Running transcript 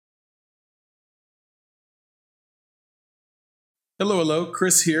Hello, hello.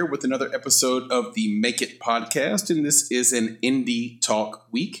 Chris here with another episode of the Make It podcast, and this is an Indie Talk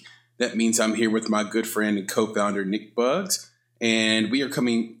week. That means I'm here with my good friend and co-founder, Nick Buggs, and we are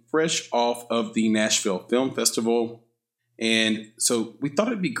coming fresh off of the Nashville Film Festival. And so we thought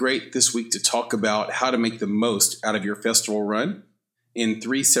it'd be great this week to talk about how to make the most out of your festival run in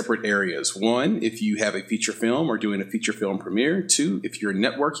three separate areas. One, if you have a feature film or doing a feature film premiere. Two, if you're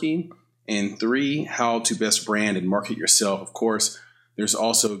networking. And three, how to best brand and market yourself. Of course, there's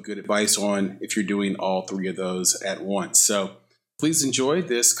also good advice on if you're doing all three of those at once. So please enjoy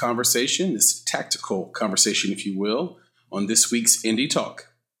this conversation, this tactical conversation, if you will, on this week's Indie Talk.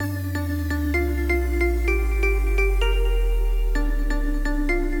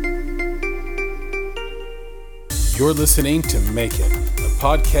 You're listening to Make It, a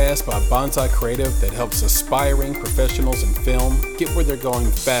podcast by Bonsai Creative that helps aspiring professionals in film get where they're going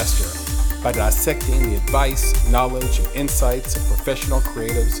faster by dissecting the advice, knowledge, and insights of professional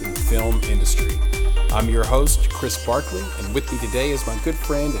creatives in the film industry. I'm your host, Chris Barkley, and with me today is my good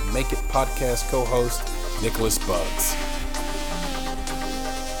friend and Make It podcast co-host, Nicholas Buggs.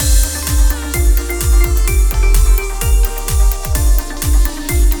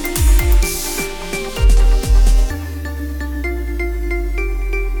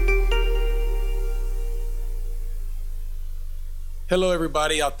 Hello,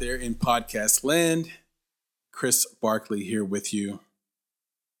 everybody out there in podcast land. Chris Barkley here with you.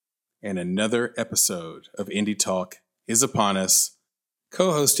 And another episode of Indie Talk is upon us,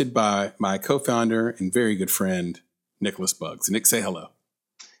 co-hosted by my co-founder and very good friend, Nicholas Buggs. Nick, say hello.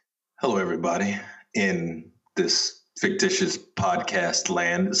 Hello, everybody in this fictitious podcast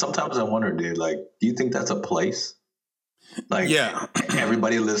land. Sometimes I wonder, dude, do you think that's a place? Yeah.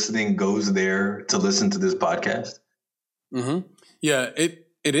 Everybody listening goes there to listen to this podcast? Mm-hmm. Yeah, it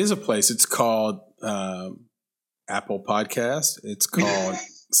is a place. It's called Apple Podcast. It's called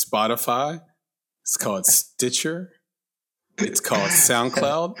Spotify. It's called Stitcher. It's called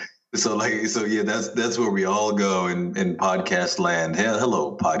SoundCloud. So yeah, that's where we all go in podcast land. Hey,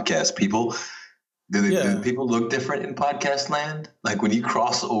 hello, podcast people. Do people look different in podcast land? Like when you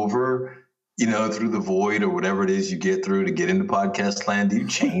cross over, through the void or whatever it is you get through to get into podcast land, do you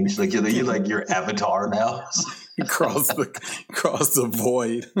change? You're like your avatar now. Cross the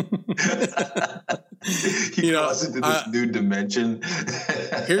void. You cross into this new dimension.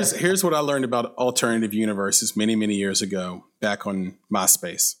 Here's what I learned about alternative universes many, many years ago, back on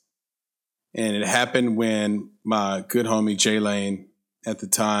MySpace. And it happened when my good homie Jay Lane at the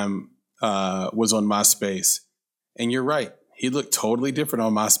time was on MySpace. And you're right. He looked totally different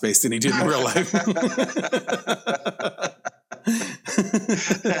on MySpace than he did in real life.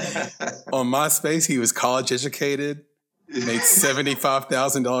 On MySpace, he was college educated, made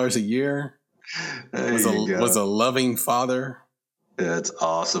 $75,000 a year, was a loving father. That's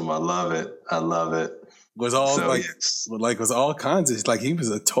awesome. I love it. Was all kinds of he was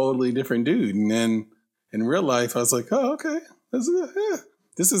a totally different dude. And then in real life, I was like, oh, okay,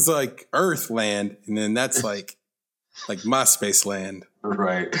 this is like Earth land, and then that's like MySpace land.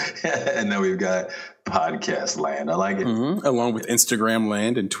 Right. And then we've got podcast land. I like it. Mm-hmm. Along with Instagram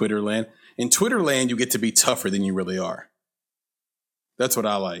land and Twitter land. In Twitter land, you get to be tougher than you really are. That's what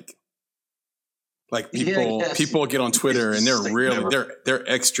I like. Like people get on Twitter and they're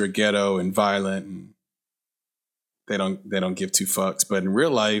extra ghetto and violent, and they don't give two fucks. But in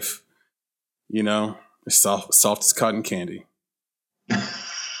real life, they're soft as cotton candy.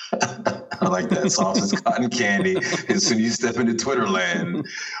 I like that. Soft as cotton candy. As soon as you step into Twitter land,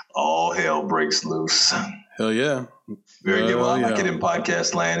 all hell breaks loose. Hell yeah. Very good. Well, I like it in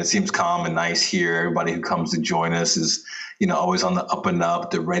podcast land. It seems calm and nice here. Everybody who comes to join us is, always on the up and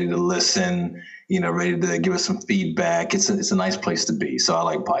up. They're ready to listen, ready to give us some feedback. It's a nice place to be. So I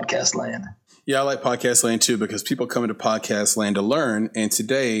like podcast land. Yeah, I like podcast land too, because people come into podcast land to learn, and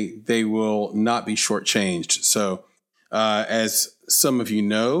today they will not be shortchanged. So as some of you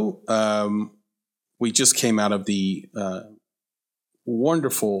know, we just came out of the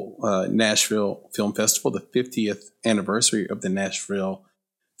wonderful Nashville Film Festival, the 50th anniversary of the Nashville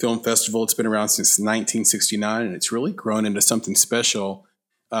Film Festival. It's been around since 1969, and it's really grown into something special.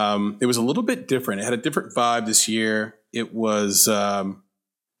 It was a little bit different. It had a different vibe this year. It was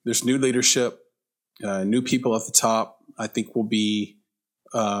there's new leadership, new people at the top. I think will be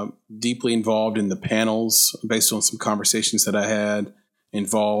deeply involved in the panels based on some conversations that I had,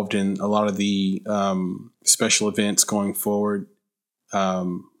 involved in a lot of the special events going forward.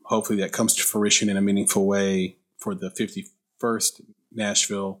 Hopefully that comes to fruition in a meaningful way for the 51st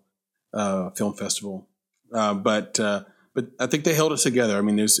Nashville Film Festival. But but I think they held it together. I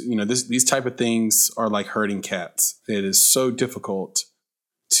mean, there's, these type of things are like herding cats. It is so difficult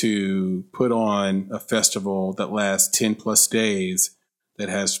to put on a festival that lasts 10 plus days, that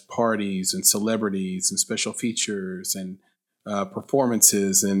has parties and celebrities and special features and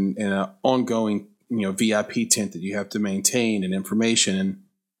performances and an ongoing, VIP tent that you have to maintain and information. And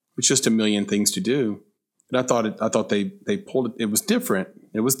it's just a million things to do. And I thought they pulled it. It was different.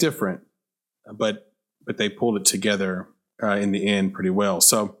 But they pulled it together in the end pretty well.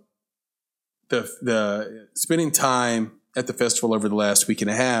 So the spending time at the festival over the last week and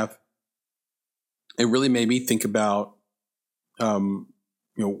a half, it really made me think about,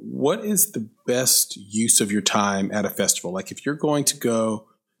 what is the best use of your time at a festival? Like if you're going to go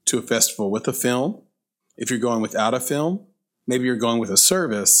to a festival with a film, if you're going without a film, maybe you're going with a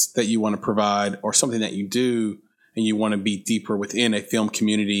service that you want to provide or something that you do and you want to be deeper within a film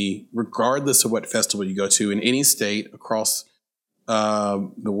community, regardless of what festival you go to in any state across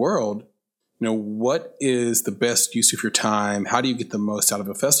the world. What is the best use of your time? How do you get the most out of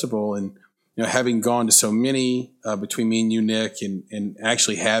a festival? And, having gone to so many between me and you, Nick, and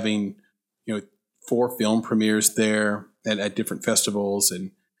actually having, 4 film premieres there at different festivals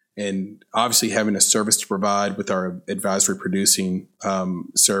and obviously having a service to provide with our advisory producing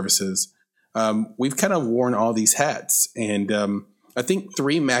services, we've kind of worn all these hats. And I think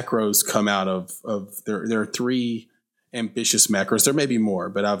 3 macros come out of there are 3 ambitious macros. There may be more,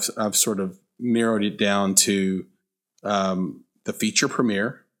 but I've sort of narrowed it down to the feature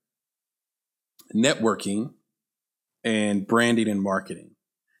premiere, networking, and branding and marketing.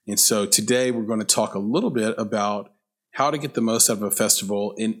 And so today we're going to talk a little bit about how to get the most out of a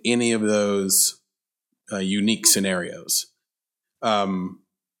festival in any of those unique scenarios. Do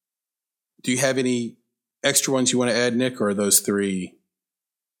you have any extra ones you want to add, Nick, or are those 3,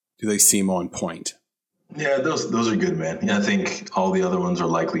 do they seem on point? Yeah, those are good, man. Yeah, I think all the other ones are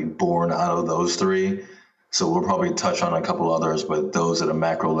likely born out of those 3. So we'll probably touch on a couple others, but those at a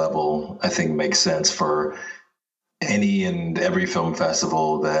macro level, I think make sense for any and every film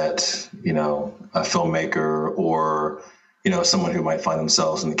festival that, a filmmaker or, someone who might find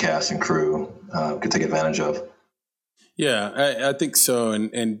themselves in the cast and crew could take advantage of. Yeah, I think so.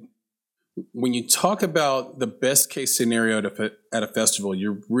 And when you talk about the best case scenario at a festival,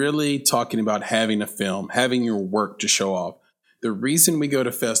 you're really talking about having a film, having your work to show off. The reason we go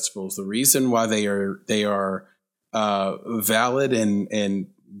to festivals, the reason why they are valid and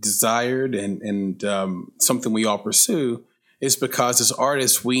desired and something we all pursue is because as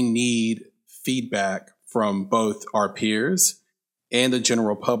artists, we need feedback from both our peers and the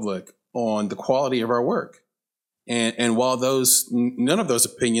general public on the quality of our work. And while none of those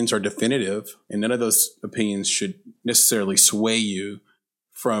opinions are definitive and none of those opinions should necessarily sway you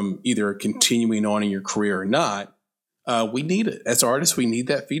from either continuing on in your career or not, we need it. As artists, we need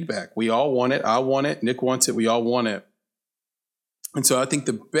that feedback. We all want it. I want it. Nick wants it. We all want it. And so I think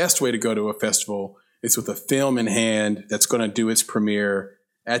the best way to go to a festival is with a film in hand that's going to do its premiere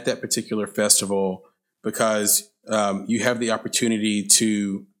at that particular festival, because you have the opportunity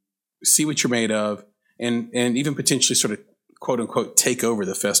to see what you're made of and even potentially sort of quote unquote take over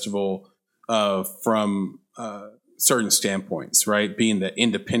the festival from certain standpoints, right? Being the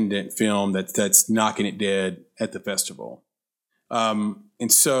independent film that's knocking it dead at the festival.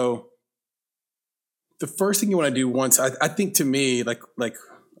 And so the first thing you want to do once, I think to me, like,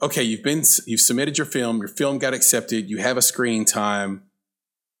 okay, you've submitted your film got accepted, you have a screening time.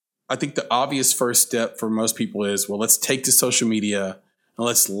 I think the obvious first step for most people is, well, let's take to social media and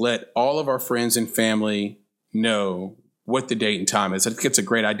let's let all of our friends and family know what the date and time is. I think it's a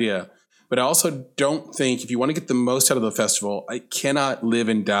great idea. But I also don't think, if you want to get the most out of the festival, I cannot live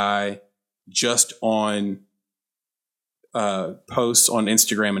and die just on posts on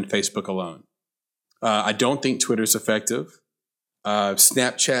Instagram and Facebook alone. I don't think Twitter's effective.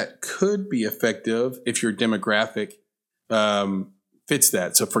 Snapchat could be effective if your demographic fits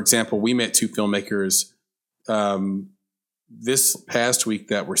that. So, for example, we met 2 filmmakers this past week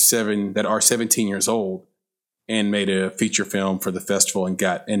that are 17 years old and made a feature film for the festival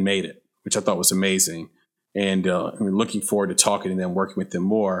and made it, which I thought was amazing. And we're looking forward to talking to them, working with them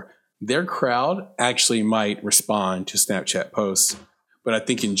more. Their crowd actually might respond to Snapchat posts. But I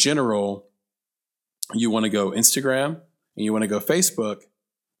think in general, you want to go Instagram and you want to go Facebook.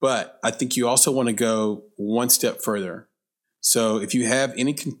 But I think you also want to go one step further. So if you have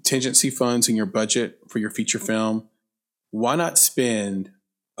any contingency funds in your budget for your feature film, why not spend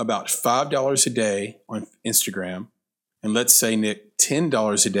about $5 a day on Instagram, and let's say, Nick,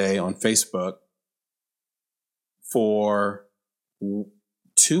 $10 a day on Facebook for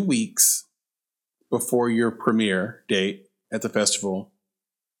 2 weeks before your premiere date, at the festival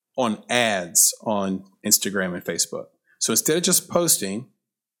on ads on Instagram and Facebook. So instead of just posting,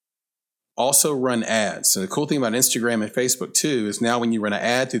 also run ads. So the cool thing about Instagram and Facebook too is now when you run an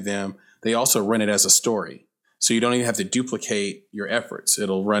ad through them, they also run it as a story. So you don't even have to duplicate your efforts.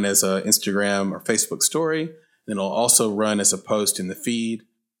 It'll run as an Instagram or Facebook story. And it'll also run as a post in the feed.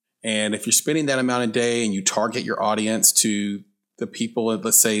 And if you're spending that amount a day and you target your audience to the people,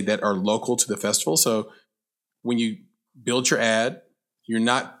 let's say, that are local to the festival. So when you build your ad, you're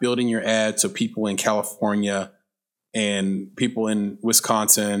not building your ad so people in California and people in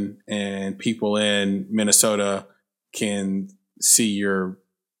Wisconsin and people in Minnesota can see your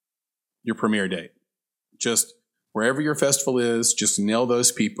premiere date. Just wherever your festival is, just nail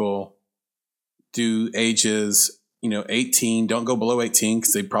those people. Do ages, 18. Don't go below 18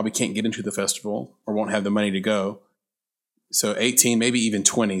 because they probably can't get into the festival or won't have the money to go. So 18, maybe even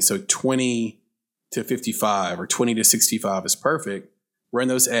 20. So 20 to 55 or 20 to 65 is perfect. Run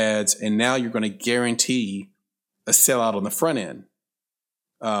those ads, and now you're going to guarantee a sellout on the front end.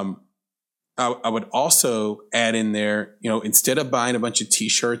 I would also add in there, instead of buying a bunch of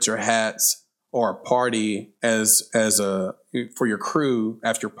T-shirts or hats or a party for your crew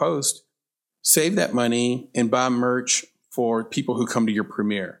after post, save that money and buy merch for people who come to your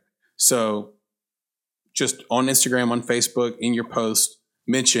premiere. So just on Instagram, on Facebook, in your post,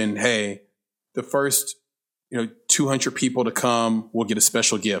 mention, hey, the first 200 people to come will get a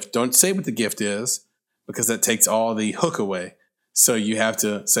special gift. Don't say what the gift is because that takes all the hook away. So you have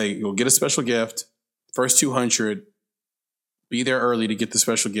to say you'll get a special gift. First 200, be there early to get the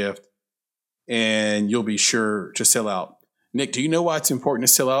special gift, and you'll be sure to sell out. Nick, do you know why it's important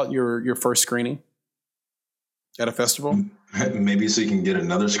to sell out your first screening at a festival? Maybe so you can get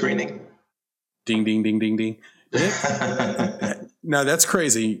another screening. Ding, ding, ding, ding, ding. Nick? No, that's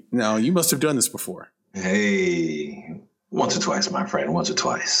crazy. No, you must have done this before. Hey, once or twice, my friend, once or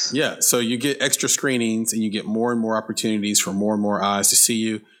twice. Yeah, so you get extra screenings and you get more and more opportunities for more and more eyes to see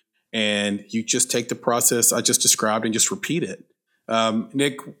you. And you just take the process I just described and just repeat it.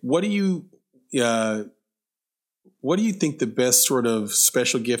 Nick, what do you think the best sort of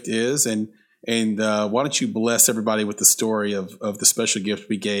special gift is? And why don't you bless everybody with the story of the special gift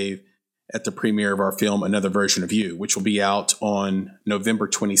we gave at the premiere of our film, Another Version of You, which will be out on November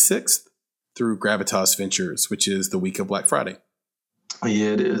 26th through Gravitas Ventures, which is the week of Black Friday.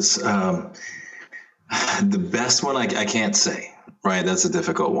 Yeah, it is. The best one I can't say, right? That's a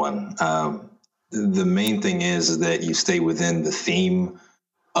difficult one. The main thing is that you stay within the theme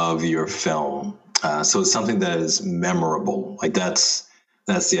of your film. So it's something that is memorable. Like that's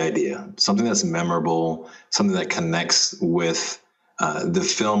the idea. Something that's memorable, something that connects with the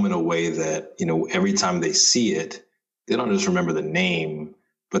film in a way that, every time they see it, they don't just remember the name,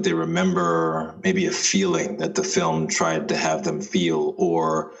 but they remember maybe a feeling that the film tried to have them feel,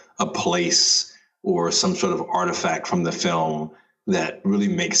 or a place or some sort of artifact from the film that really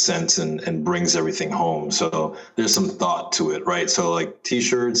makes sense and brings everything home. So there's some thought to it, right? So like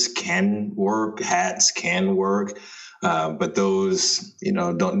T-shirts can work, hats can work, but those,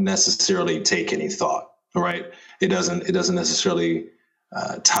 don't necessarily take any thought, right? It doesn't necessarily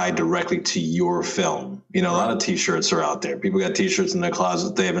tie directly to your film. A lot of T-shirts are out there. People got T-shirts in their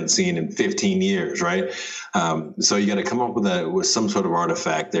closet they haven't seen in 15 years, right? So you got to come up with some sort of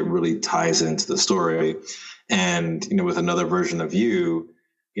artifact that really ties into the story. And, with Another Version of You,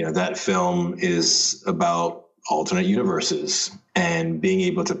 that film is about alternate universes and being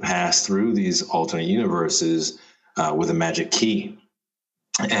able to pass through these alternate universes with a magic key.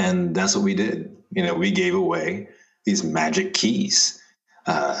 And that's what we did. We gave away these magic keys.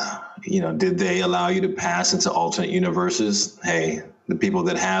 Did they allow you to pass into alternate universes? Hey, the people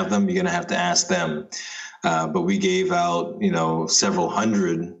that have them, you're going to have to ask them. But we gave out, several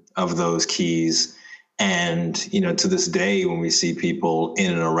hundred of those keys. And, to this day, when we see people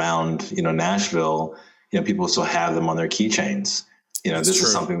in and around, Nashville, people still have them on their keychains. This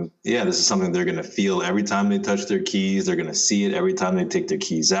is something they're going to feel every time they touch their keys. They're going to see it every time they take their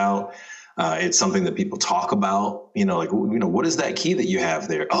keys out. It's something that people talk about, what is that key that you have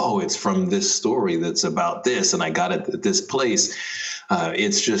there? Oh, it's from this story that's about this, and I got it at this place.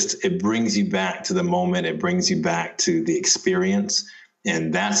 It brings you back to the moment. It brings you back to the experience.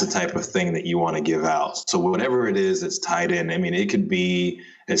 And that's the type of thing that you want to give out. So whatever it is that's tied in, it could be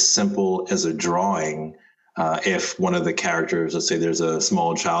as simple as a drawing. If one of the characters, let's say there's a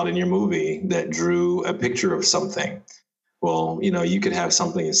small child in your movie that drew a picture of something. Well, you could have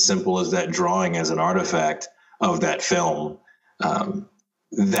something as simple as that drawing as an artifact of that film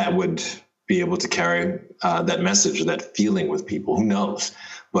that would be able to carry that message or that feeling with people. Who knows?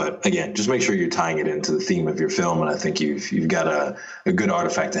 But again, just make sure you're tying it into the theme of your film. And I think you've got a good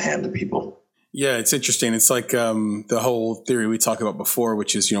artifact to hand to people. Yeah, it's interesting. It's like the whole theory we talked about before,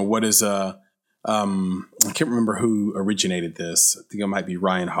 which is, what is I can't remember who originated this. I think it might be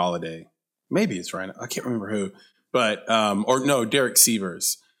Ryan Holiday. Maybe it's Ryan. I can't remember who. But or no, Derek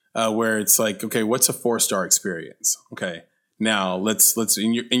Sievers, where it's like, okay, what's a 4-star experience? Okay, now let's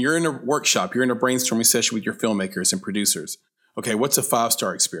and you're in a workshop, you're in a brainstorming session with your filmmakers and producers. Okay, what's a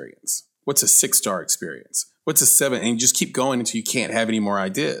 5-star experience? What's a 6-star experience? What's a 7? And you just keep going until you can't have any more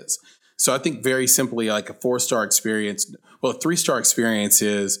ideas. So I think very simply, like a 4-star experience, well, a 3-star experience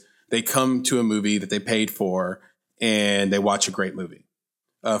is they come to a movie that they paid for and they watch a great movie.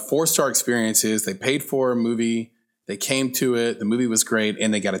 A 4-star experience is they paid for a movie, they came to it, the movie was great,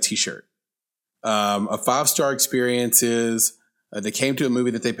 and they got a t-shirt. A 5-star experience is they came to a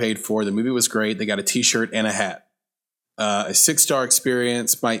movie that they paid for, the movie was great, they got a t-shirt and a hat. A 6-star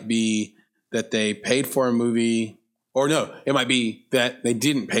experience might be that they paid for a movie, or no, it might be that they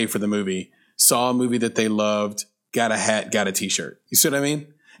didn't pay for the movie, saw a movie that they loved, got a hat, got a t-shirt. You see what I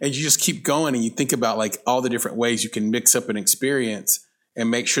mean? And you just keep going and you think about like all the different ways you can mix up an experience and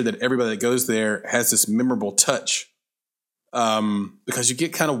make sure that everybody that goes there has this memorable touch. Because you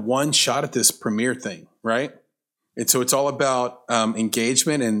get kind of one shot at this premiere thing, right? And so it's all about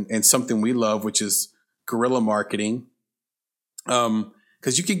engagement and something we love, which is guerrilla marketing.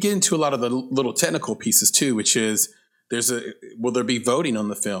 Because you could get into a lot of the little technical pieces too, which is will there be voting on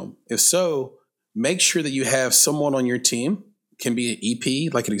the film? If so, make sure that you have someone on your team, can be an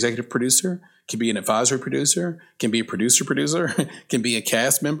EP, like an executive producer, can be an advisory producer, can be a producer, can be a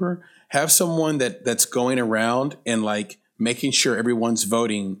cast member. Have someone that's going around and like making sure everyone's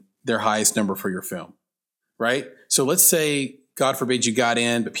voting their highest number for your film, right? So let's say, God forbid, you got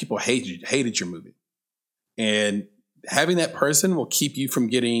in, but people hated your movie. And having that person will keep you from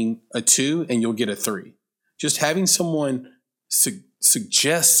getting a 2 and you'll get a 3. Just having someone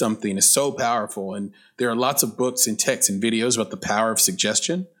suggest something is so powerful. And there are lots of books and texts and videos about the power of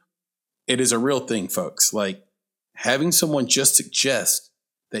suggestion. It is a real thing, folks. Like having someone just suggest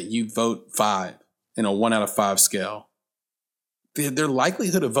that you vote 5 in a 1 out of 5 scale. Their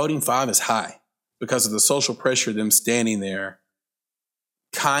likelihood of voting 5 is high because of the social pressure of them standing there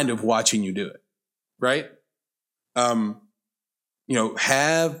kind of watching you do it, right?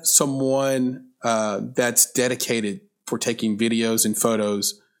 Have someone that's dedicated for taking videos and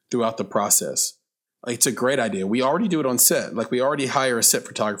photos throughout the process. Like, it's a great idea. We already do it on set. Like, we already hire a set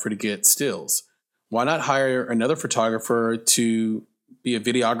photographer to get stills. Why not hire another photographer to be a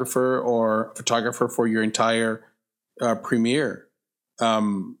videographer or photographer for your entire premiere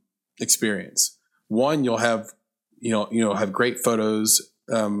experience? One, you'll have have great photos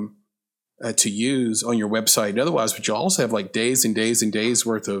to use on your website and otherwise, but you'll also have like days and days and days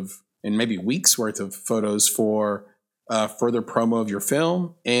worth of, and maybe weeks worth of photos for further promo of your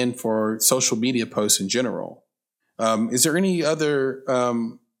film and for social media posts in general. Is there any other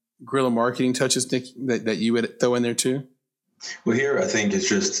guerrilla marketing touches, Nick, that you would throw in there too? Well, here I think it's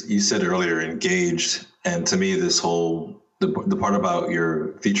just, you said earlier, engaged. And to me, this whole, the part about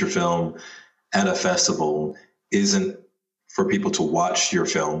your feature film at a festival isn't for people to watch your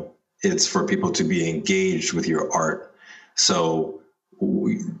film. It's for people to be engaged with your art. So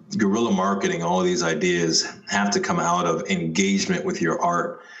guerrilla marketing, all of these ideas have to come out of engagement with your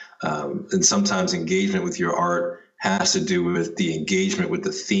art. And sometimes engagement with your art has to do with the engagement with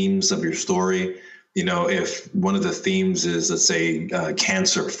the themes of your story. If one of the themes is, let's say,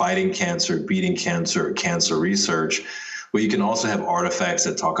 cancer, fighting cancer, beating cancer, cancer research, well, you can also have artifacts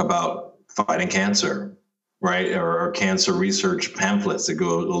that talk about fighting cancer, right? Or cancer research pamphlets that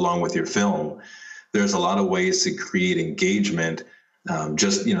go along with your film. There's a lot of ways to create engagement,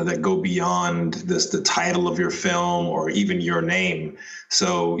 that go beyond the title of your film or even your name.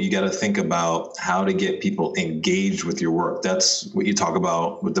 So you got to think about how to get people engaged with your work. That's what you talk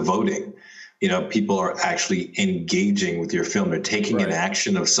about with the voting. People are actually engaging with your film. They're taking an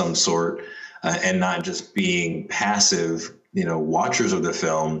action of some sort and not just being passive, watchers of the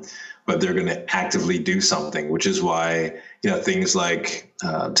film, but they're going to actively do something, which is why, things like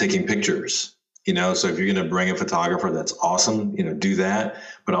taking pictures, so if you're going to bring a photographer, that's awesome, do that,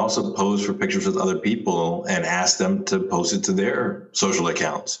 but also pose for pictures with other people and ask them to post it to their social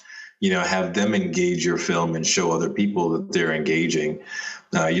accounts, have them engage your film and show other people that they're engaging.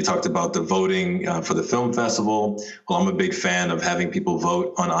 You talked about the voting for the film festival. Well, I'm a big fan of having people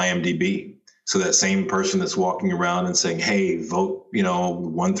vote on IMDb. So that same person that's walking around and saying, hey, vote,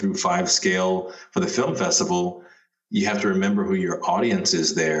 1 through 5 scale for the film festival, you have to remember who your audience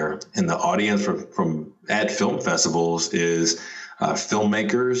is there. And the audience from at film festivals is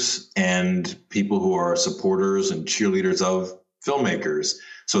filmmakers and people who are supporters and cheerleaders of filmmakers.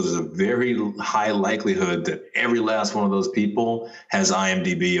 So there's a very high likelihood that every last one of those people has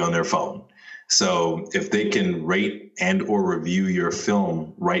IMDb on their phone. So if they can rate and or review your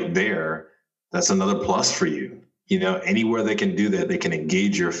film right there, that's another plus for you. You know, anywhere they can do that, they can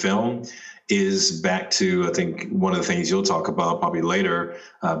engage your film is back to, I think, one of the things you'll talk about probably later,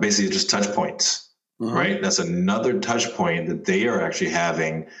 basically just touch points. Right? That's another touch point that they are actually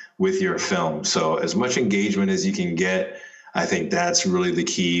having with your film. So as much engagement as you can get, I think that's really the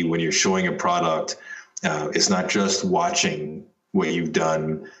key when you're showing a product. It's not just watching what you've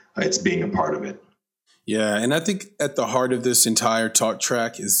done, it's being a part of it. Yeah. And I think at the heart of this entire talk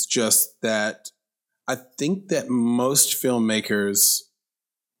track is just that I think that most filmmakers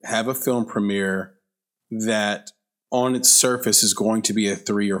have a film premiere that on its surface is going to be a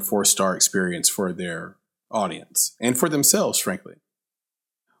 3 or 4 star experience for their audience and for themselves, frankly.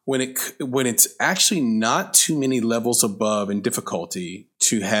 When it's actually not too many levels above in difficulty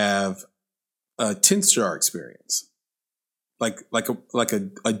to have a 10-star experience, like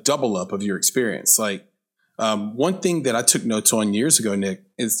a double up of your experience. Like one thing that I took notes on years ago, Nick,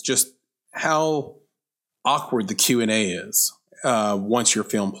 is just how awkward the Q&A is once your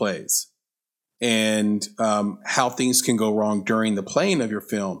film plays. And how things can go wrong during the playing of your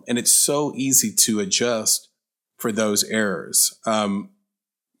film. And it's so easy to adjust for those errors.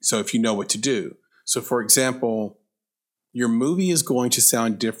 So if you know what to do. So for example, your movie is going to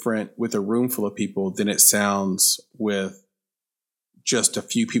sound different with a room full of people than it sounds with just a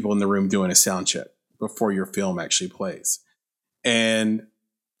few people in the room doing a sound check before your film actually plays. And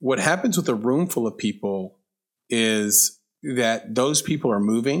what happens with a room full of people is that those people are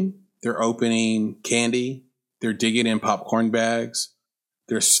moving. They're opening candy. They're digging in popcorn bags.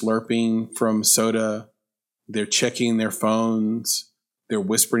 They're slurping from soda. They're checking their phones. They're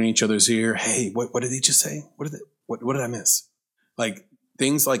whispering in each other's ear. Hey, what did he just say? What did I miss? Like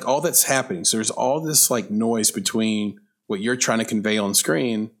things like all that's happening. So there's all this like noise between what you're trying to convey on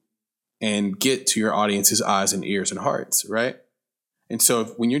screen and get to your audience's eyes and ears and hearts, right? And so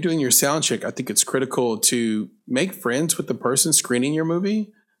when you're doing your sound check, I think it's critical to make friends with the person screening your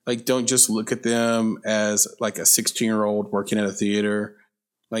movie. Like, don't just look at them as like a 16-year-old working at a theater.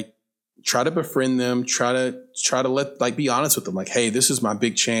 Like, try to befriend them. Try to let be honest with them. Like, hey, this is my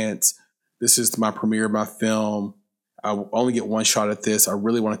big chance. This is my premiere of my film. I only get one shot at this. I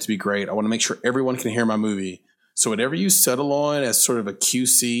really want it to be great. I want to make sure everyone can hear my movie. So whatever you settle on as sort of a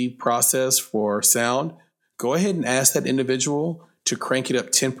QC process for sound, go ahead and ask that individual to crank it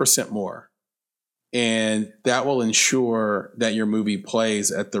up 10% more. And that will ensure that your movie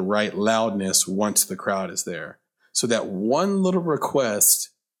plays at the right loudness once the crowd is there. So that one little request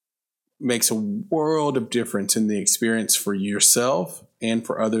makes a world of difference in the experience for yourself and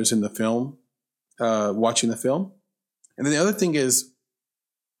for others in the film, watching the film. And then the other thing is,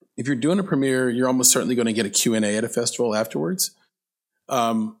 if you're doing a premiere, you're almost certainly going to get a Q&A at a festival afterwards.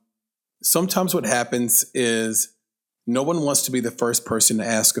 Sometimes what happens is no one wants to be the first person to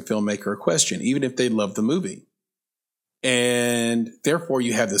ask a filmmaker a question, even if they love the movie. And therefore,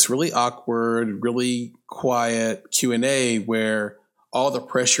 you have this really awkward, really quiet Q&A where all the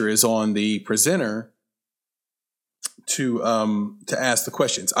pressure is on the presenter to ask the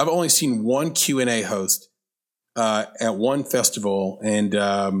questions. I've only seen one Q&A host at one festival, and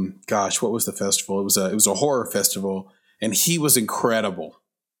what was the festival? It was a horror festival, and he was incredible.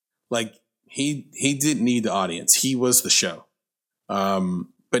 Like he didn't need the audience; he was the show.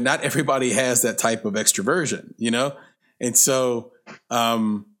 But not everybody has that type of extroversion, you know, and so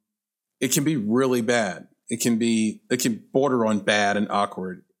it can be really bad. It can border on bad and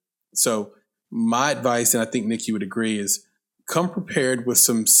awkward. So my advice, and I think Nick, you would agree, is come prepared with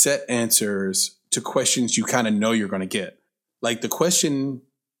some set answers to questions you kind of know you're going to get. Like the question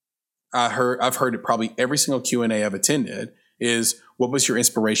I've heard it probably every single Q&A I've attended is, what was your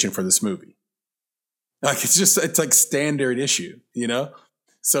inspiration for this movie? Like it's like standard issue, you know?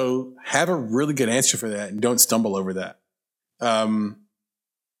 So have a really good answer for that and don't stumble over that.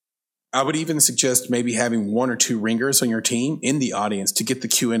 I would even suggest maybe having 1 or 2 ringers on your team in the audience to get the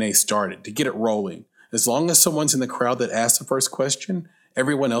Q&A started, to get it rolling. As long as someone's in the crowd that asks the first question,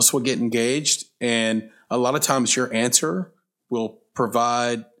 everyone else will get engaged. And a lot of times your answer will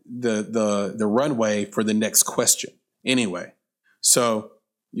provide the runway for the next question anyway. So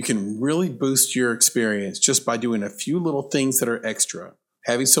you can really boost your experience just by doing a few little things that are extra.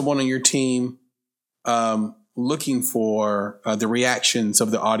 Having someone on your team looking for the reactions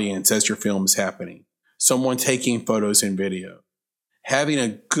of the audience as your film is happening. Someone taking photos and video. Having a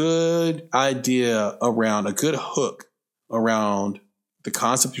good idea around a good hook around the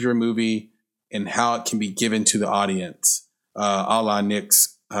concept of your movie and how it can be given to the audience, a la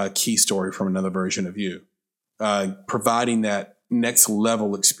Nick's Key Story from Another Version of You, providing that next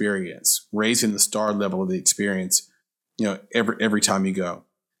level experience, raising the star level of the experience, every time you go.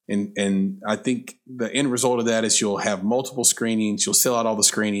 And I think the end result of that is you'll have multiple screenings, you'll sell out all the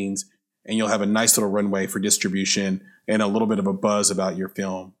screenings, and you'll have a nice little runway for distribution and a little bit of a buzz about your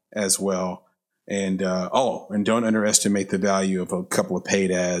film as well. And and don't underestimate the value of a couple of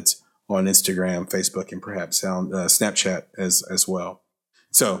paid ads on Instagram, Facebook, and perhaps Snapchat as well.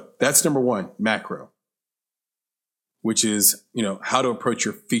 So that's number one, macro, which is, how to approach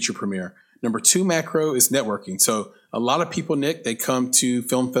your feature premiere. Number two, macro, is networking. So a lot of people, Nick, they come to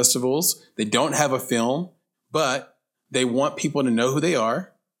film festivals. They don't have a film, but they want people to know who they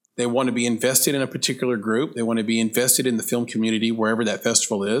are. They want to be invested in a particular group. They want to be invested in the film community, wherever that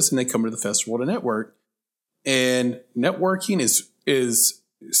festival is. And they come to the festival to network. And networking is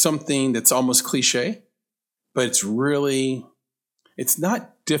something that's almost cliche, but it's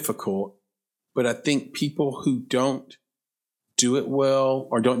not difficult. But I think people who don't do it well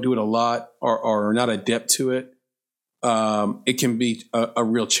or don't do it a lot or are not adept to it, it can be a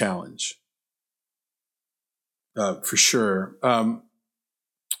real challenge, for sure.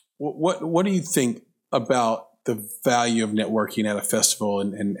 What do you think about the value of networking at a festival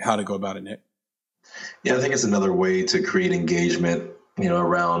and how to go about it, Nick? Yeah, I think it's another way to create engagement,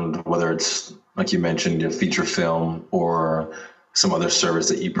 around whether it's, like you mentioned, your feature film or some other service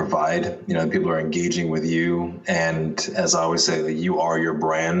that you provide. People are engaging with you. And as I always say, that you are your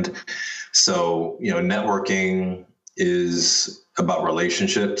brand. So, networking is about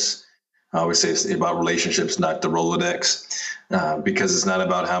relationships. I always say it's about relationships, not the Rolodex, because it's not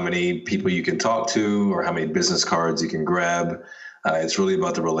about how many people you can talk to or how many business cards you can grab. It's really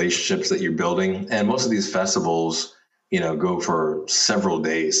about the relationships that you're building. And most of these festivals, go for several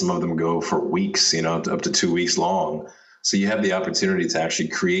days. Some of them go for weeks, up to 2 weeks long. So you have the opportunity to actually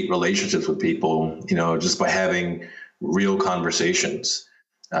create relationships with people, just by having real conversations.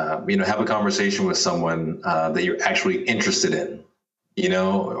 Have a conversation with someone that you're actually interested in,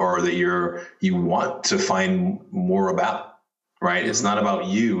 or that you want to find more about, right? It's not about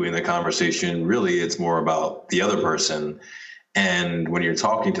you in the conversation. Really, it's more about the other person. And when you're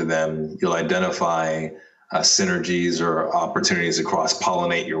talking to them, you'll identify synergies or opportunities to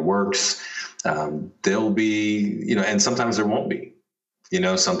cross-pollinate your works. There'll be, and sometimes there won't be,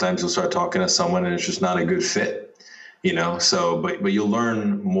 sometimes you'll start talking to someone and it's just not a good fit, but you'll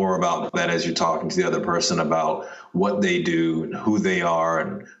learn more about that as you're talking to the other person about what they do and who they are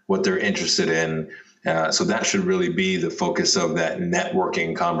and what they're interested in. So that should really be the focus of that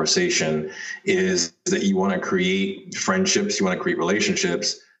networking conversation, is that you want to create friendships, you want to create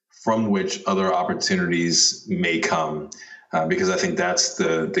relationships from which other opportunities may come. Because I think that's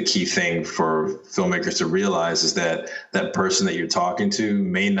the key thing for filmmakers to realize, is that that person that you're talking to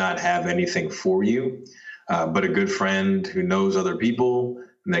may not have anything for you, but a good friend who knows other people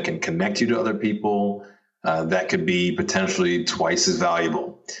and that can connect you to other people, that could be potentially twice as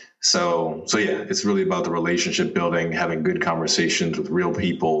valuable. So yeah, it's really about the relationship building, having good conversations with real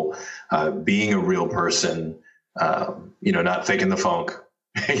people, being a real person, not faking the funk.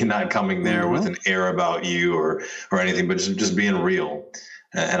 You're not coming there with an air about you or anything, but just being real.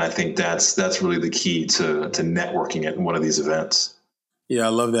 And I think that's really the key to networking at one of these events. Yeah, I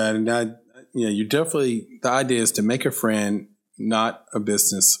love that. And you definitely, the idea is to make a friend, not a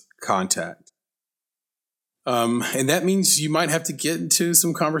business contact. And that means you might have to get into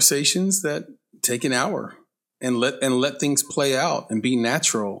some conversations that take an hour and let things play out and be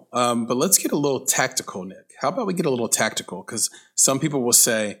natural. But let's get a little tactical, Nick. How about we get a little tactical? Because some people will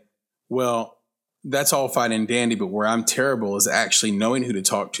say, well, that's all fine and dandy, but where I'm terrible is actually knowing who to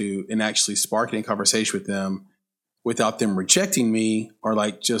talk to and actually sparking a conversation with them without them rejecting me or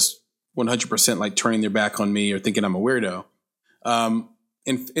like just 100% like turning their back on me or thinking I'm a weirdo.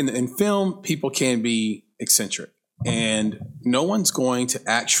 In film, people can be eccentric, and no one's going to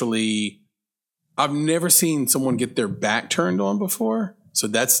actually, I've never seen someone get their back turned on before. So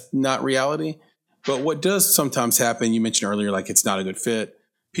that's not reality. But what does sometimes happen, you mentioned earlier, like it's not a good fit.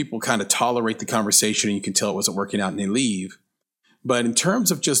 People kind of tolerate the conversation and you can tell it wasn't working out and they leave. But in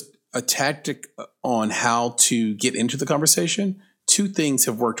terms of just a tactic on how to get into the conversation, two things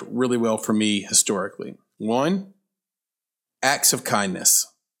have worked really well for me historically. One, acts of kindness.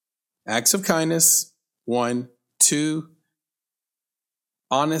 Acts of kindness, one. Two,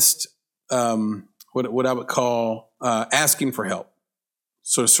 honest, what I would call asking for help.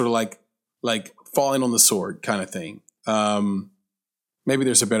 Sort of like falling on the sword kind of thing. Maybe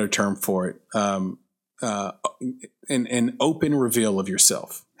there's a better term for it. an open reveal of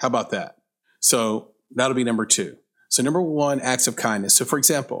yourself. How about that? So that'll be number 2. So number 1, acts of kindness. So for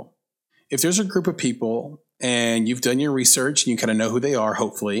example, if there's a group of people and you've done your research and you kind of know who they are,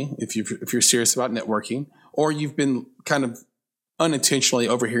 hopefully, if you're serious about networking, or you've been kind of unintentionally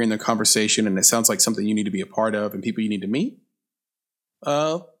overhearing their conversation and it sounds like something you need to be a part of and people you need to meet,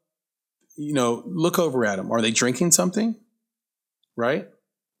 look over at them. Are they drinking something? Right?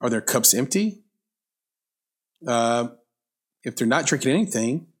 Are their cups empty? If they're not drinking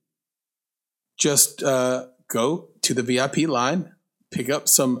anything, just go to the VIP line, pick up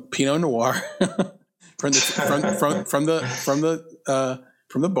some Pinot Noir from the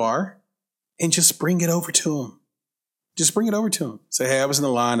bar, and just bring it over to them. Just bring it over to them. Say, hey, I was in the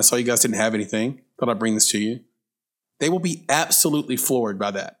line. I saw you guys didn't have anything. Thought I'd bring this to you. They will be absolutely floored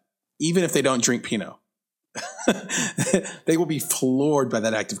by that, even if they don't drink Pinot. They will be floored by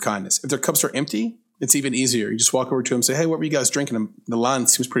that act of kindness. If their cups are empty, it's even easier. You just walk over to them and say, hey, what were you guys drinking? The line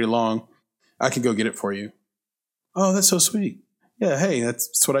seems pretty long. I can go get it for you. Oh, that's so sweet. Yeah, hey,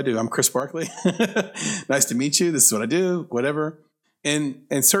 that's what I do. I'm Chris Barkley. Nice to meet you. This is what I do, whatever. And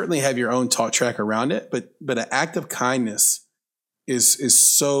certainly have your own talk track around it. But an act of kindness is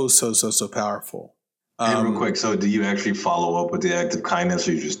so powerful. Hey, real quick. So do you actually follow up with the act of kindness,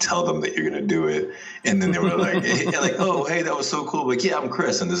 or you just tell them that you're going to do it? And then they were like, oh, hey, that was so cool. Like, yeah, I'm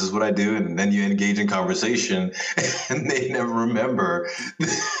Chris and this is what I do. And then you engage in conversation and they never remember.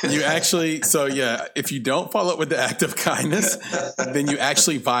 You actually, so yeah, if you don't follow up with the act of kindness, then you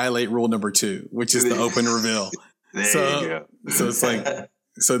actually violate rule number 2, which is the open reveal. There you go. So it's like,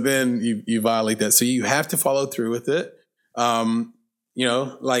 so then you violate that. So you have to follow through with it.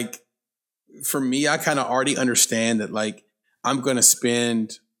 Like, for me, I kind of already understand that, like, I'm going to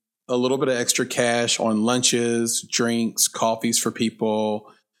spend a little bit of extra cash on lunches, drinks, coffees for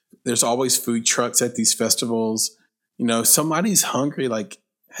people. There's always food trucks at these festivals. Somebody's hungry, like,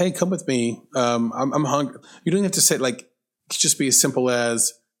 hey, come with me. I'm hungry. You don't have to say, like, it could just be as simple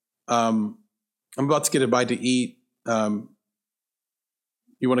as, I'm about to get a bite to eat. You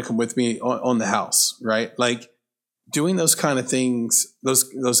want to come with me on the house, right? Like, doing those kind of things,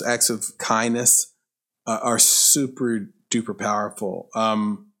 those acts of kindness are super duper powerful.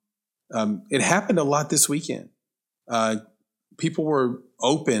 It happened a lot this weekend. People were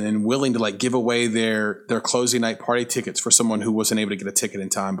open and willing to, like, give away their closing night party tickets for someone who wasn't able to get a ticket in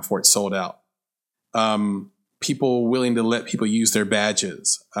time before it sold out. People willing to let people use their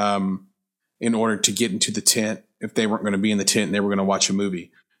badges in order to get into the tent if they weren't going to be in the tent and they were going to watch a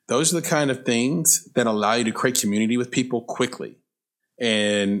movie. Those are the kind of things that allow you to create community with people quickly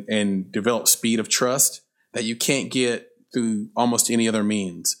and develop speed of trust that you can't get through almost any other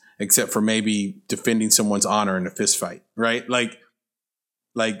means, except for maybe defending someone's honor in a fist fight, right? Like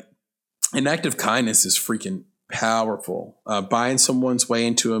an act of kindness is freaking powerful. Buying someone's way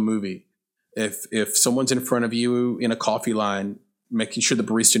into a movie. If someone's in front of you in a coffee line, making sure the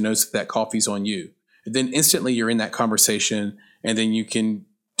barista knows that coffee's on you. And then instantly you're in that conversation, and then you can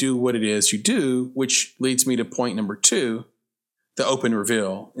do what it is you do, which leads me to point number 2, the open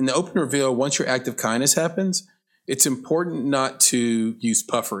reveal. In the open reveal, once your act of kindness happens, it's important not to use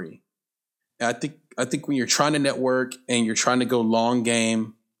puffery. I think when you're trying to network and you're trying to go long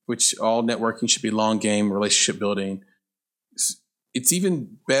game, which all networking should be long game, relationship building, it's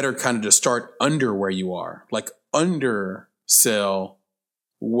even better kind of to start under where you are, like undersell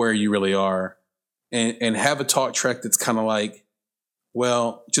where you really are, and have a talk track that's kind of like,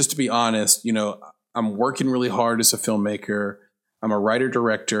 well, just to be honest, I'm working really hard as a filmmaker. I'm a writer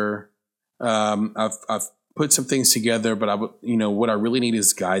director. I've put some things together, but what I really need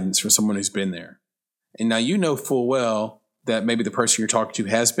is guidance from someone who's been there. And now full well that maybe the person you're talking to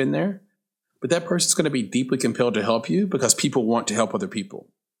has been there, but that person's going to be deeply compelled to help you because people want to help other people,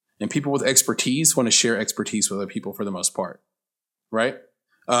 and people with expertise want to share expertise with other people for the most part, right?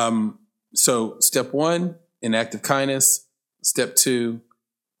 So step 1, an act of kindness. Step 2,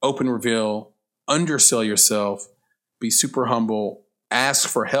 open reveal, undersell yourself, be super humble, ask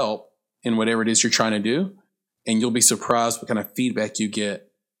for help in whatever it is you're trying to do. And you'll be surprised what kind of feedback you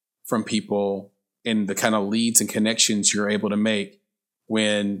get from people and the kind of leads and connections you're able to make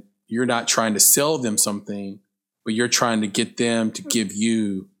when you're not trying to sell them something, but you're trying to get them to give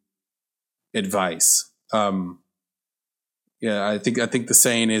you advice. I think the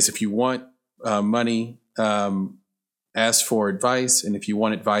saying is, if you want money, ask for advice, and if you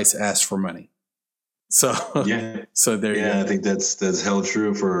want advice, ask for money. So yeah, so there you go. I think that's held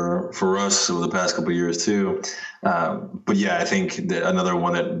true for us over the past couple of years too. But yeah, I think that another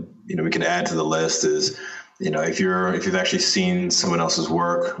one that we can add to the list is if you've actually seen someone else's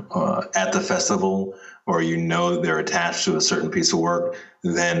work at the festival, or they're attached to a certain piece of work,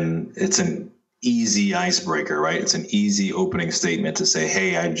 then it's an easy icebreaker, right? It's an easy opening statement to say,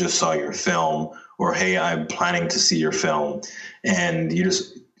 hey, I just saw your film, or hey, I'm planning to see your film. And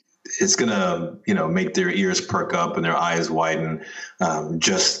it's going to, make their ears perk up and their eyes widen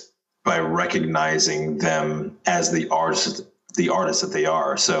just by recognizing them as the artists that they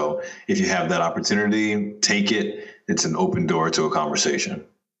are. So if you have that opportunity, take it. It's an open door to a conversation.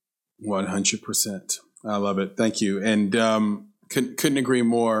 100%. I love it. Thank you. And couldn't agree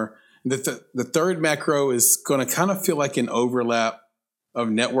more. The third macro is going to kind of feel like an overlap of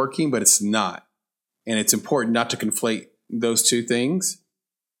networking, but it's not. And it's important not to conflate those two things.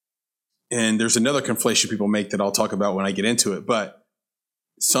 And there's another conflation people make that I'll talk about when I get into it. But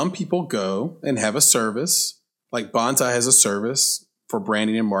some people go and have a service. Like Bonsai has a service for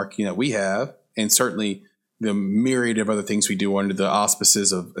branding and marketing that we have, and certainly the myriad of other things we do under the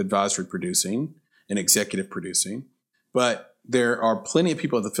auspices of advisory producing and executive producing. But there are plenty of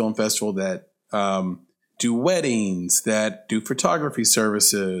people at the film festival that do weddings, that do photography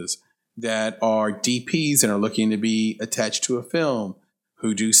services, that are DPs and are looking to be attached to a film,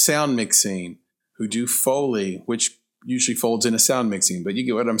 who do sound mixing, who do Foley, which usually folds into sound mixing, but you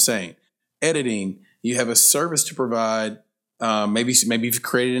get what I'm saying. Editing. You have a service to provide. Maybe you've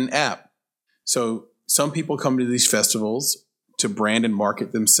created an app. So some people come to these festivals to brand and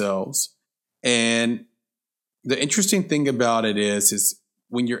market themselves. And the interesting thing about it is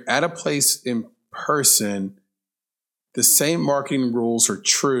when you're at a place in person, the same marketing rules are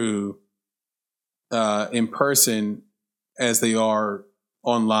true in person as they are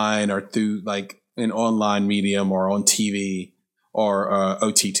online or through like an online medium or on TV or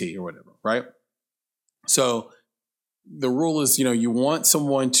OTT or whatever, right? So the rule is, you want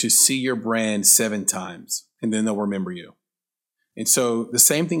someone to see your brand 7 times and then they'll remember you. And so the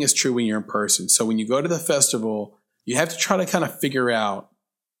same thing is true when you're in person. So when you go to the festival, you have to try to kind of figure out.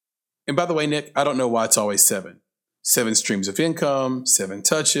 And by the way, Nick, I don't know why it's always 7. 7 streams of income, 7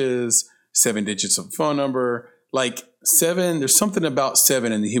 touches, 7 digits of a phone number. Like 7, there's something about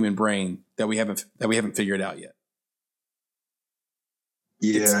 7 in the human brain that we haven't figured out yet.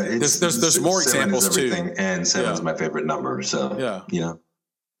 Yeah, there's more examples too. And 7 is my favorite number. So yeah,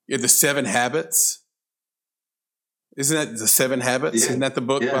 the 7 Habits. Isn't that the 7 Habits? Yeah. Isn't that the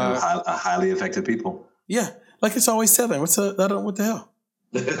book by highly effective people? Yeah, like it's always 7. What the hell?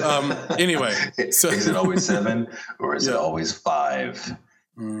 Anyway, so is it always 7 or is it always 5?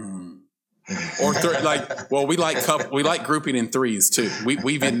 Or we like grouping in 3s too.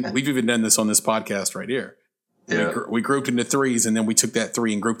 We've even done this on this podcast right here. Yeah. We grouped into 3s, and then we took that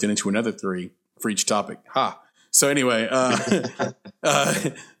 3 and grouped it into another 3 for each topic. So anyway, but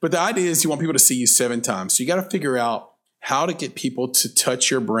the idea is you want people to see you 7 times. So you got to figure out how to get people to touch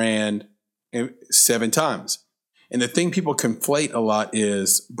your brand 7 times. And the thing people conflate a lot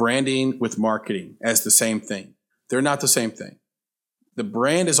is branding with marketing as the same thing. They're not the same thing. The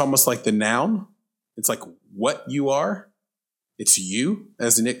brand is almost like the noun. It's like what you are. It's you,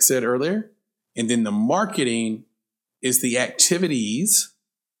 as Nick said earlier. And then the marketing is the activities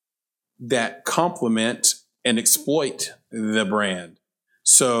that complement and exploit the brand.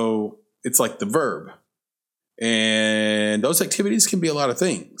 So it's like the verb. And those activities can be a lot of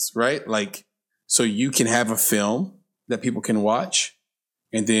things, right? Like, so you can have a film that people can watch,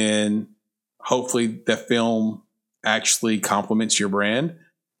 and then hopefully that film actually complements your brand.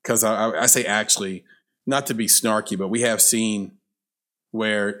 Because I say actually, not to be snarky, but we have seen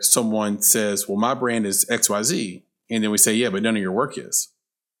where someone says, well, my brand is XYZ. And then we say, yeah, but none of your work is.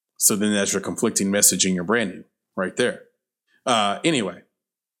 So then that's your conflicting message in your branding right there. Anyway,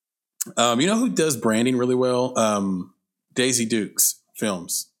 you know who does branding really well? Daisy Dukes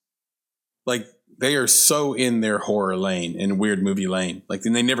films. Like they are so in their horror lane and weird movie lane. Like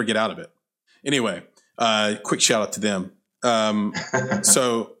then they never get out of it. Anyway, quick shout out to them.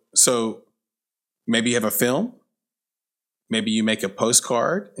 So maybe you have a film. Maybe you make a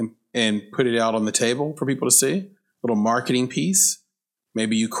postcard and put it out on the table for people to see. A little marketing piece.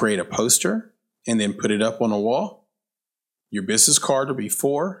 Maybe you create a poster and then put it up on a wall. Your business card will be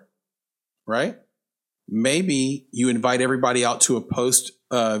 4, right? Maybe you invite everybody out to a post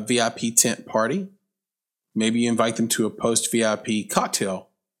VIP tent party. Maybe you invite them to a post VIP cocktail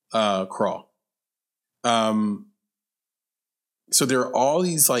crawl. So there are all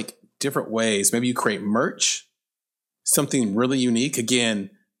these like different ways. Maybe you create merch. Something really unique. Again,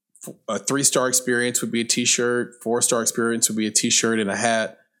 a 3-star experience would be a t-shirt. 4-star experience would be a t-shirt and a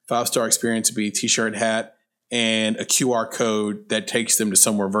hat. 5-star experience would be a t-shirt, hat, and a QR code that takes them to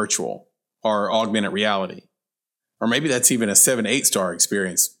somewhere virtual or augmented reality. or maybe that's even a 7, 8-star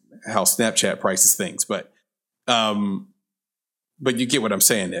experience, how Snapchat prices things. But you get what I'm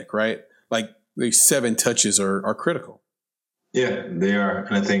saying, Nick, right? Like these 7 touches are critical. Yeah, they are.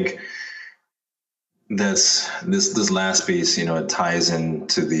 And I think that's this last piece, it ties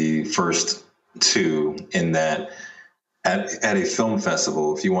into the first 2 in that at a film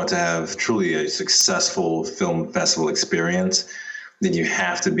festival, if you want to have truly a successful film festival experience, then you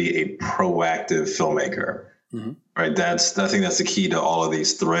have to be a proactive filmmaker, right? I think that's the key to all of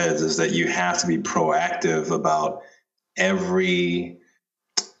these threads, is that you have to be proactive about every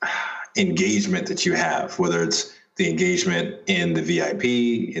engagement that you have, whether it's the engagement in the VIP,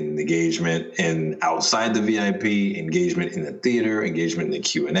 in the engagement in outside the VIP, engagement in the theater, engagement in the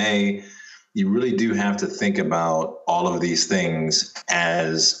Q&A. You really do have to think about all of these things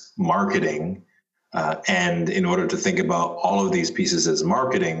as marketing. And in order to think about all of these pieces as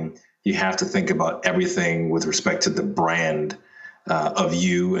marketing, you have to think about everything with respect to the brand of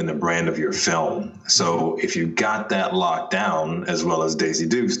you and the brand of your film. So if you got that locked down, as well as Daisy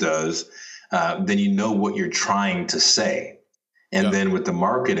Dukes does, then you know what you're trying to say. And then with the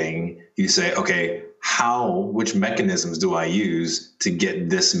marketing, you say, okay, which mechanisms do I use to get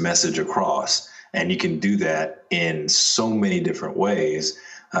this message across? And you can do that in so many different ways.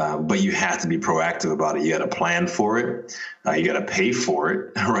 But you have to be proactive about it. You got to plan for it. You got to pay for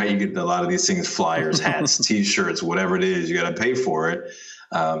it, right? You get a lot of these things, flyers, hats, T-shirts, whatever it is, you got to pay for it.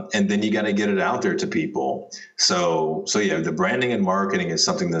 And then you got to get it out there to people. So yeah, the branding and marketing is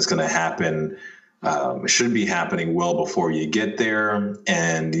something that's going to happen. Should be happening well before you get there.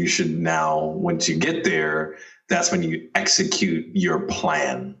 And you should now, once you get there, that's when you execute your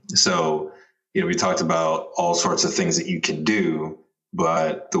plan. So, we talked about all sorts of things that you can do.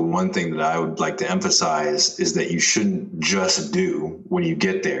 But the one thing that I would like to emphasize is that you shouldn't just do when you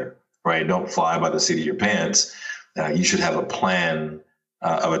get there, right? Don't fly by the seat of your pants. You should have a plan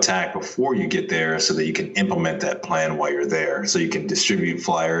of attack before you get there so that you can implement that plan while you're there. So you can distribute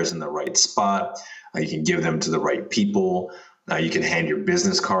flyers in the right spot. You can give them to the right people. You can hand your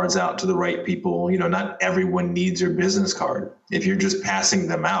business cards out to the right people. Not everyone needs your business card. If you're just passing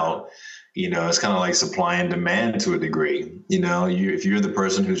them out, it's kind of like supply and demand to a degree. If you're the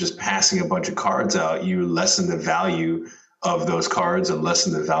person who's just passing a bunch of cards out, you lessen the value of those cards and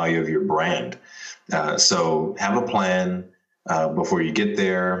lessen the value of your brand. So have a plan before you get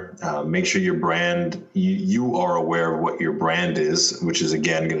there. Make sure your brand, you are aware of what your brand is, which is,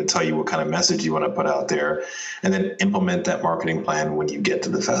 again, going to tell you what kind of message you want to put out there, and then implement that marketing plan when you get to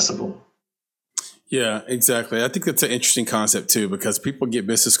the festival. Yeah, exactly. I think that's an interesting concept too, because people get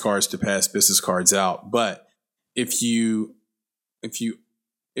business cards to pass business cards out. But if the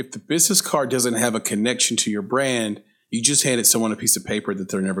business card doesn't have a connection to your brand, you just handed someone a piece of paper that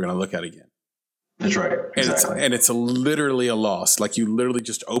they're never going to look at again. That's right. Exactly. And it's literally a loss. Like you literally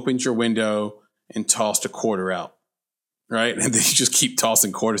just opened your window and tossed a quarter out, right? And then you just keep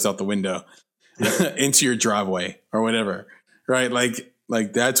tossing quarters out the window into your driveway or whatever, right?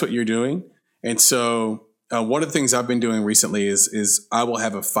 Like that's what you're doing. And so one of the things I've been doing recently is I will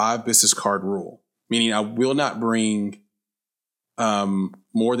have a 5 business card rule, meaning I will not bring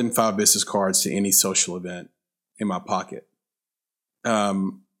more than 5 business cards to any social event in my pocket.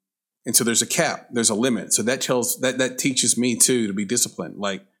 And so there's a cap, there's a limit. So that teaches me too to be disciplined.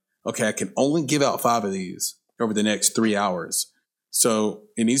 Like, okay, I can only give out 5 of these over the next 3 hours. So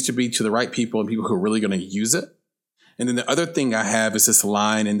it needs to be to the right people and people who are really going to use it. And then the other thing I have is this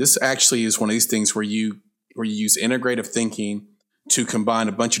line, and this actually is one of these things where you use integrative thinking to combine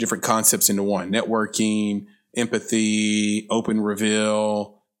a bunch of different concepts into one: networking, empathy, open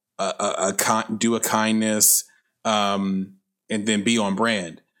reveal, do a kindness, and then be on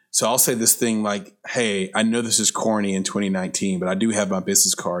brand. So I'll say this thing like, hey, I know this is corny in 2019, but I do have my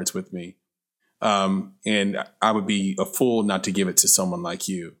business cards with me. And I would be a fool not to give it to someone like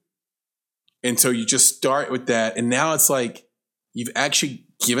you. And so you just start with that. And now it's like you've actually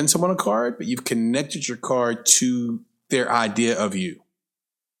given someone a card, but you've connected your card to their idea of you.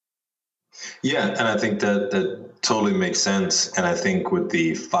 Yeah. And I think that totally makes sense. And I think with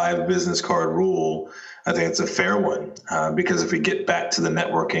the 5 business card rule, I think it's a fair one, because if we get back to the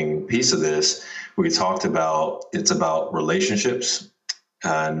networking piece of this, we talked about it's about relationships,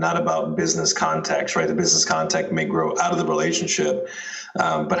 not about business contacts, right? The business contact may grow out of the relationship,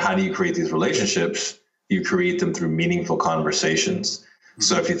 but how do you create these relationships? You create them through meaningful conversations. Mm-hmm.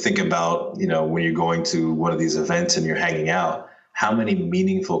 So if you think about, when you're going to one of these events and you're hanging out, how many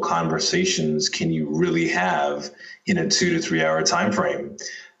meaningful conversations can you really have in a 2 to 3 hour time frame?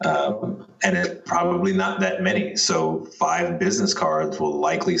 And it's probably not that many. So 5 business cards will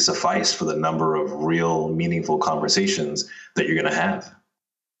likely suffice for the number of real meaningful conversations that you're going to have.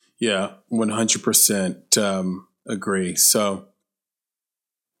 Yeah, 100% agree. So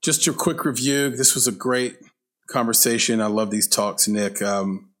just your quick review. This was a great conversation. I love these talks, Nick.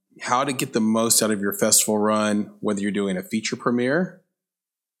 How to get the most out of your festival run, whether you're doing a feature premiere,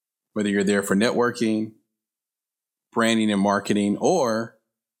 whether you're there for networking, branding and marketing, or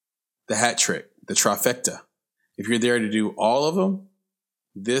the hat trick, the trifecta. If you're there to do all of them,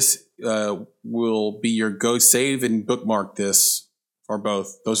 this will be your go. Save and bookmark this, or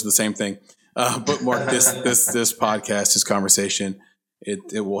both. Those are the same thing. Bookmark this podcast, this conversation.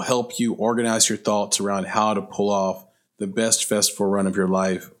 It will help you organize your thoughts around how to pull off the best festival run of your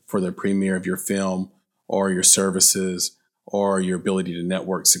life for the premiere of your film or your services or your ability to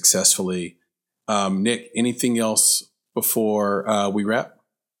network successfully. Nick, anything else before we wrap?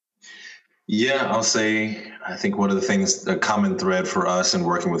 Yeah, I'll say, I think one of the things, a common thread for us in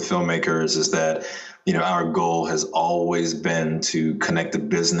working with filmmakers is that, our goal has always been to connect the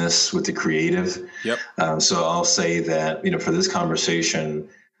business with the creative. Yep. So I'll say that, for this conversation,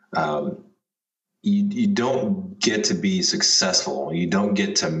 you don't get to be successful. You don't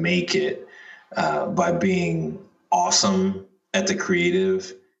get to make it by being awesome at the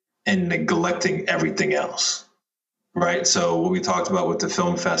creative and neglecting everything else. Right. So what we talked about with the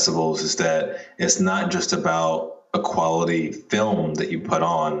film festivals is that it's not just about a quality film that you put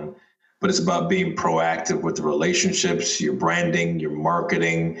on, but it's about being proactive with the relationships, your branding, your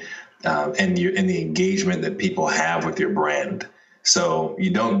marketing, and the engagement that people have with your brand. So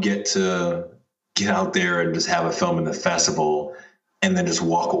you don't get to get out there and just have a film in the festival and then just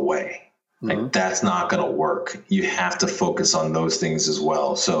walk away. Mm-hmm. Like, that's not going to work. You have to focus on those things as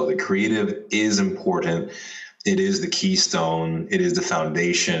well. So the creative is important. It is the keystone. It is the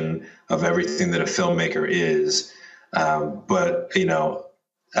foundation of everything that a filmmaker is. But,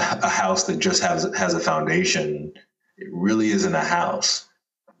 a house that just has a foundation, it really isn't a house,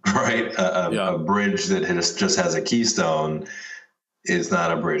 right? A bridge that just has a keystone is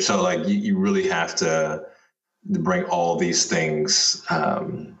not a bridge. So you really have to bring all these things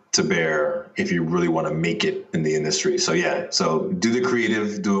to bear if you really want to make it in the industry. So so do the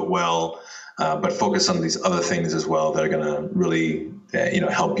creative, do it well. But focus on these other things as well that are going to really,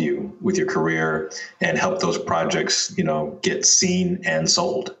 help you with your career and help those projects, get seen and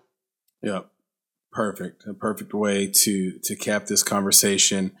sold. Yeah, perfect. A perfect way to cap this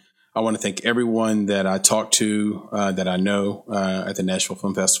conversation. I want to thank everyone that I talked to, that I know at the Nashville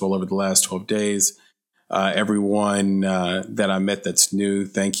Film Festival over the last 12 days. Everyone that I met that's new,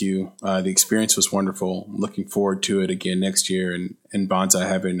 thank you. The experience was wonderful. I'm looking forward to it again next year, and Bonsai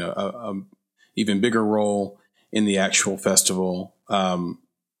having a even bigger role in the actual festival.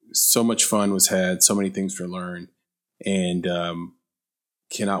 So much fun was had, so many things were learned, and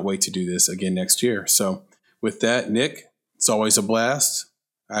cannot wait to do this again next year. So with that, Nick, it's always a blast.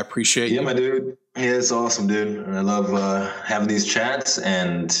 I appreciate you. Yeah, my dude. Yeah, it's awesome, dude. I love having these chats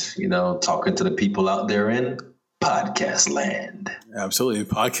and, talking to the people out there in podcast land. Absolutely.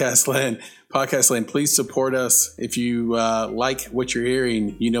 Podcast land. Please support us. If you like what you're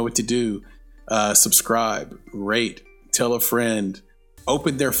hearing, you know what to do. Subscribe, rate, tell a friend,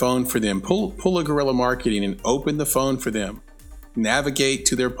 open their phone for them. Pull a Guerrilla Marketing and open the phone for them. Navigate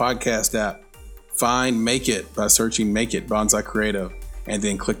to their podcast app. Find Make It by searching Make It Bonsai Creative, and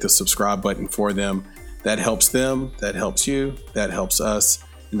then click the subscribe button for them. That helps them. That helps you. That helps us.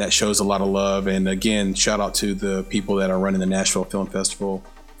 And that shows a lot of love. And again, shout out to the people that are running the Nashville Film Festival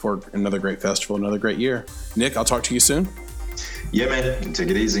for another great festival, another great year. Nick, I'll talk to you soon. Yeah, man. Take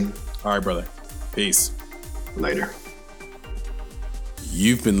it easy. All right, brother. Peace. Later.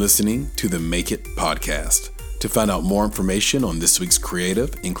 You've been listening to the Make It podcast. To find out more information on this week's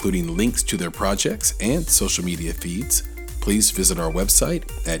creative, including links to their projects and social media feeds, please visit our website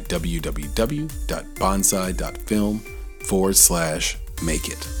at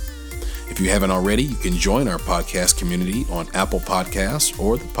www.bonsai.film/makeit. If you haven't already, you can join our podcast community on Apple Podcasts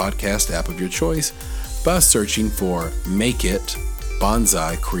or the podcast app of your choice by searching for Make It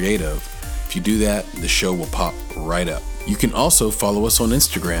Bonsai Creative. If you do that, the show will pop right up. You can also follow us on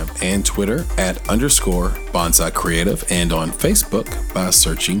Instagram and Twitter at _Bonsai Creative, and on Facebook by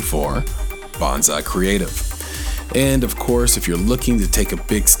searching for Bonsai Creative. And of course, if you're looking to take a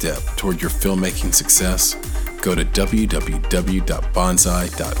big step toward your filmmaking success, go to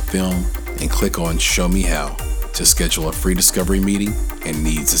www.bonsai.film and click on Show Me How to schedule a free discovery meeting and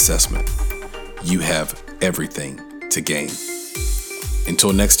needs assessment. You have everything to gain.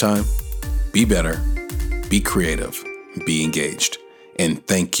 Until next time, be better, be creative, be engaged, and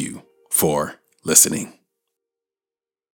thank you for listening.